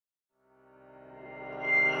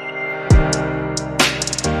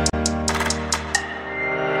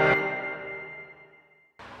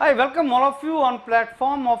I welcome all of you on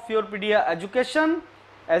platform of Yourpedia Education.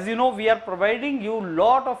 As you know, we are providing you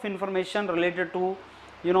lot of information related to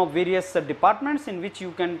various departments in which you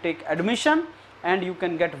can take admission and you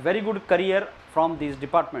can get very good career from these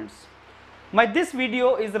departments. This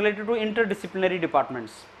video is related to interdisciplinary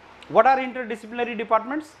departments. What are interdisciplinary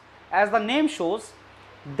departments? As the name shows,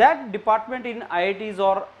 that department in IITs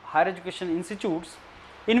or higher education institutes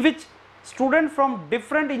in which students from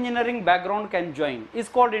different engineering background can join is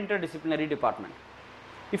called interdisciplinary department.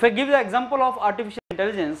 If I give the example of artificial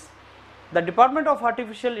intelligence, the department of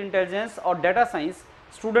artificial intelligence or data science,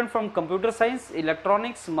 student from computer science,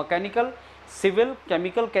 electronics, mechanical, civil,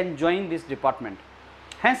 chemical can join this department.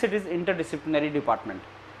 Hence it is interdisciplinary department.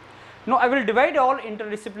 Now I will divide all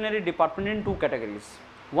interdisciplinary department in two categories.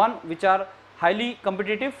 One which are highly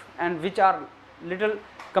competitive and which are little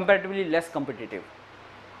comparatively less competitive.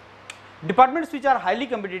 Departments which are highly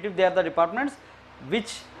competitive, they are the departments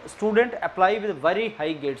which student apply with very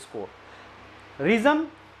high gate score. Reason,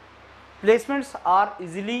 placements are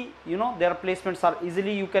easily, their placements are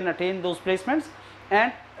easily, you can attain those placements,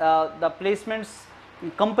 and the placements,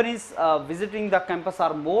 companies visiting the campus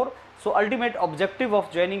are more. So ultimate objective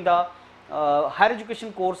of joining the higher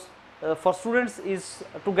education course for students is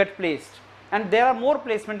to get placed, and there are more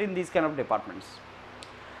placement in these kind of departments.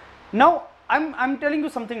 Now I'm telling you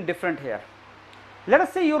something different here. Let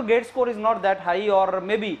us say your gate score is not that high, or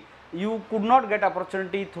maybe you could not get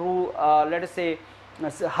opportunity through let us say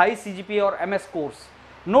high CGPA or MS course.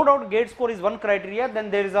 No doubt gate score is one criteria,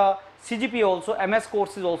 then there is a CGPA also, MS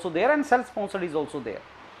course is also there, and self-sponsored is also there.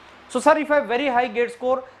 So sir, if I have very high gate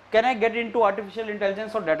score, can I get into artificial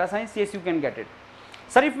intelligence or data science? Yes, you can get it.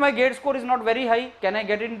 Sir, if my gate score is not very high, can I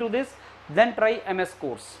get into this? Then try MS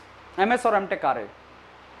course, MS or MTech RA.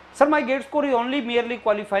 Sir, my gate score is only merely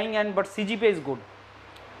qualifying but CGPA is good.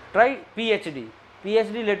 Try PhD.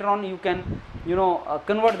 PhD later on you can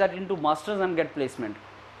convert that into masters and get placement.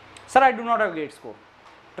 Sir, I do not have gate score.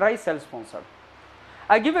 Try self-sponsored.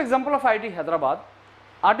 I give example of IIT Hyderabad.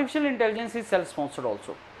 Artificial intelligence is self-sponsored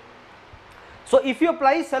also. So if you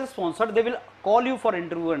apply self-sponsored, they will call you for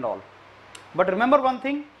interview and all. But remember one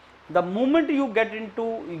thing, the moment you get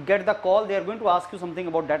the call, they are going to ask you something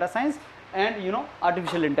about data science and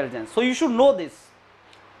artificial intelligence. So you should know this.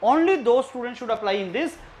 Only those students should apply in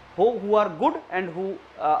this who are good and who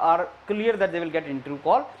are clear that they will get interview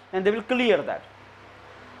call, and they will clear that.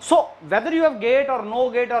 So whether you have gate or no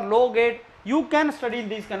gate or low gate, you can study in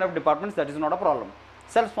these kind of departments, that is not a problem.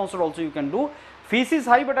 Self-sponsored also you can do. Fees is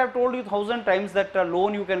high, but I have told you 1000 times that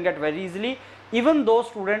loan you can get very easily. Even those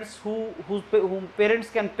students whose parents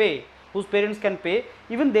can pay,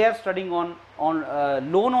 even they are studying on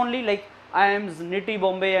loan only, like IIMs, NITI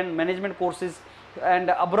Bombay and management courses, and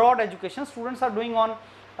abroad education students are doing on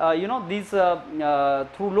these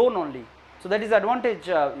through loan only. So that is advantage.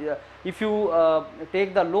 If you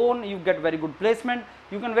take the loan, you get very good placement,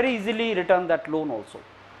 you can very easily return that loan also.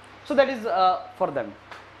 So that is for them.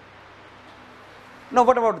 Now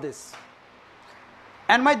what about this?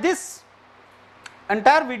 And this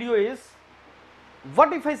entire video is,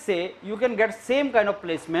 what if I say you can get same kind of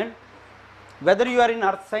placement whether you are in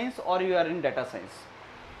earth science or you are in data science.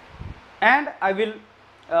 And I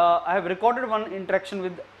have recorded one interaction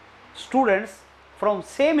with students from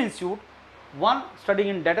same institute, one studying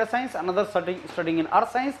in data science, another studying in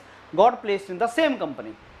earth science, got placed in the same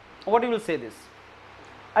company. What you will say this?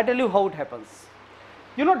 I tell you how it happens.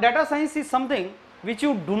 Data science is something which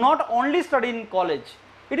you do not only study in college,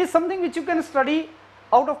 it is something which you can study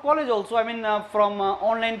out of college also, from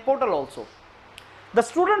online portal also. The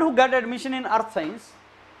student who got admission in earth science,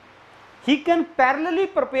 he can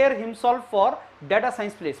parallelly prepare himself for data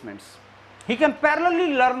science placements. He can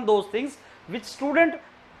parallelly learn those things which student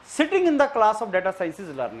sitting in the class of data science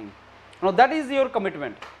is learning. Now that is your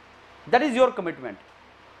commitment. That is your commitment.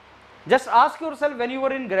 Just ask yourself, when you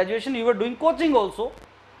were in graduation, you were doing coaching also,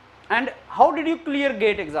 and how did you clear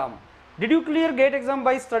GATE exam? Did you clear GATE exam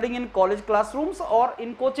by studying in college classrooms or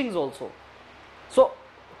in coachings also? So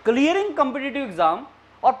clearing competitive exam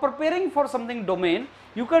or preparing for something domain,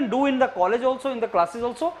 you can do in the college also, in the classes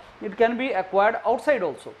also, it can be acquired outside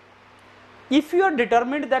also. If you are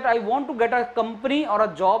determined that I want to get a company or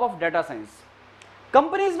a job of data science,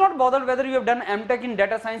 company is not bothered whether you have done MTech in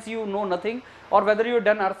data science, you know nothing, or whether you have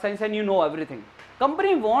done earth science and you know everything.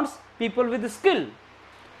 Company wants people with skill.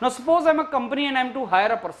 Now suppose I am a company and I am to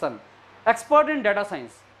hire a person, expert in data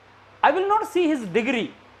science. I will not see his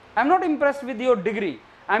degree. I am not impressed with your degree.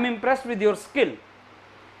 I am impressed with your skill.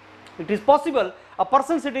 It is possible a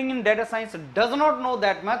person sitting in data science does not know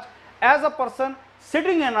that much as a person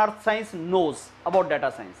sitting in earth science knows about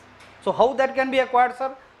data science. So how that can be acquired,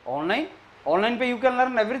 sir? Online. Online pay you can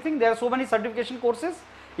learn everything. There are so many certification courses.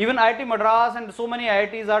 Even IIT Madras and so many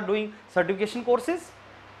IITs are doing certification courses.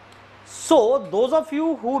 So those of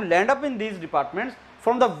you who land up in these departments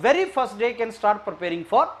from the very first day can start preparing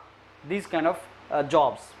for these kind of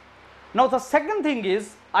jobs. Now the second thing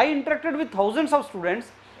is, I interacted with thousands of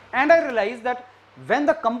students and I realized that when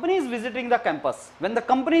the company is visiting the campus,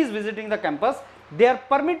 they are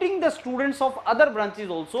permitting the students of other branches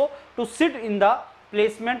also to sit in the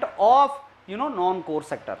placement of non-core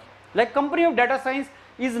sector. Like company of data science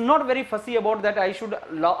is not very fussy about that I should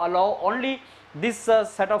allow only this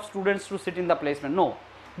set of students to sit in the placement. No,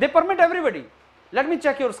 they permit everybody. Let me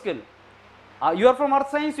check your skill. You are from earth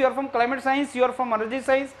science, you are from climate science, you are from energy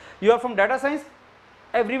science, you are from data science.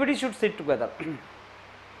 Everybody should sit together.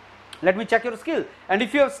 Let me check your skill, and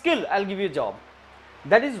if you have skill, I will give you a job.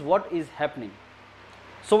 That is what is happening.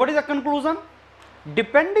 So what is the conclusion?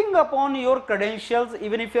 Depending upon your credentials,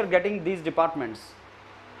 even if you are getting these departments,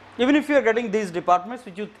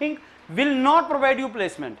 which you think will not provide you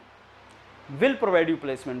placement,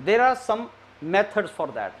 there are some methods for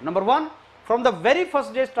that. Number one, from the very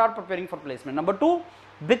first day start preparing for placement. Number two,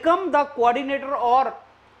 become the coordinator or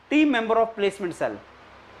team member of placement cell.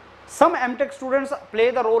 Some MTech students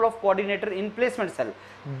play the role of coordinator in placement cell.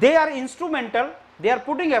 They are instrumental, they are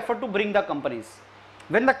putting effort to bring the companies.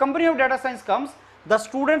 When the company of data science comes, the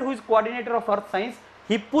student who is coordinator of earth science,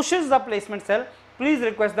 he pushes the placement cell, please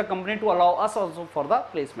request the company to allow us also for the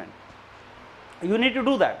placement. You need to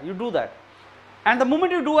do that, you do that. And the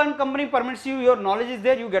moment you do and company permits you, your knowledge is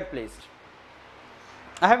there, you get placed.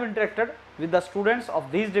 I have interacted with the students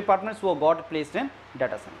of these departments who have got placed in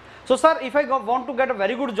data science. So sir, if I want to get a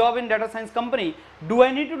very good job in data science company, do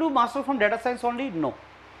I need to do master from data science only? No.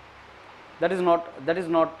 That is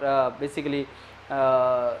not basically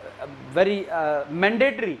very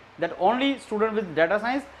mandatory that only student with data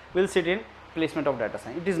science will sit in placement of data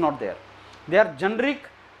science. It is not there. They are generic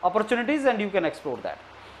opportunities and you can explore that.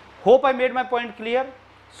 Hope I made my point clear.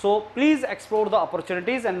 So please explore the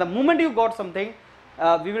opportunities, and the moment you got something,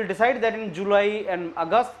 we will decide that in July and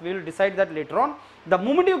August, we will decide that later on. The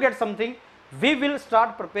moment you get something, we will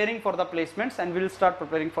start preparing for the placements and we will start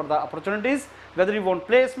preparing for the opportunities. Whether you want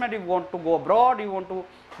placement, you want to go abroad, you want to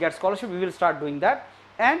get scholarship, we will start doing that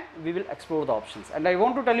and we will explore the options. And I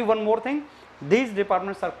want to tell you one more thing, these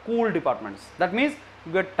departments are cool departments. That means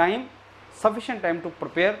you get time, sufficient time to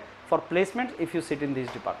prepare for placement if you sit in these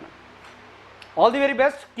departments. All the very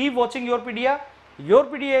best. Keep watching Yourpedia.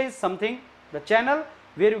 Yourpedia is something, the channel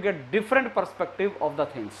where you get different perspective of the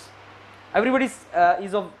things. Everybody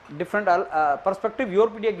is of different perspective.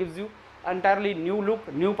 Yourpedia gives you entirely new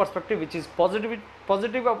look, new perspective, which is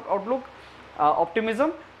positive outlook,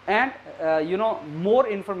 optimism, and more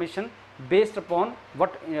information based upon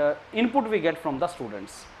what input we get from the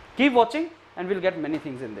students. Keep watching and we'll get many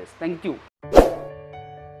things in this. Thank you.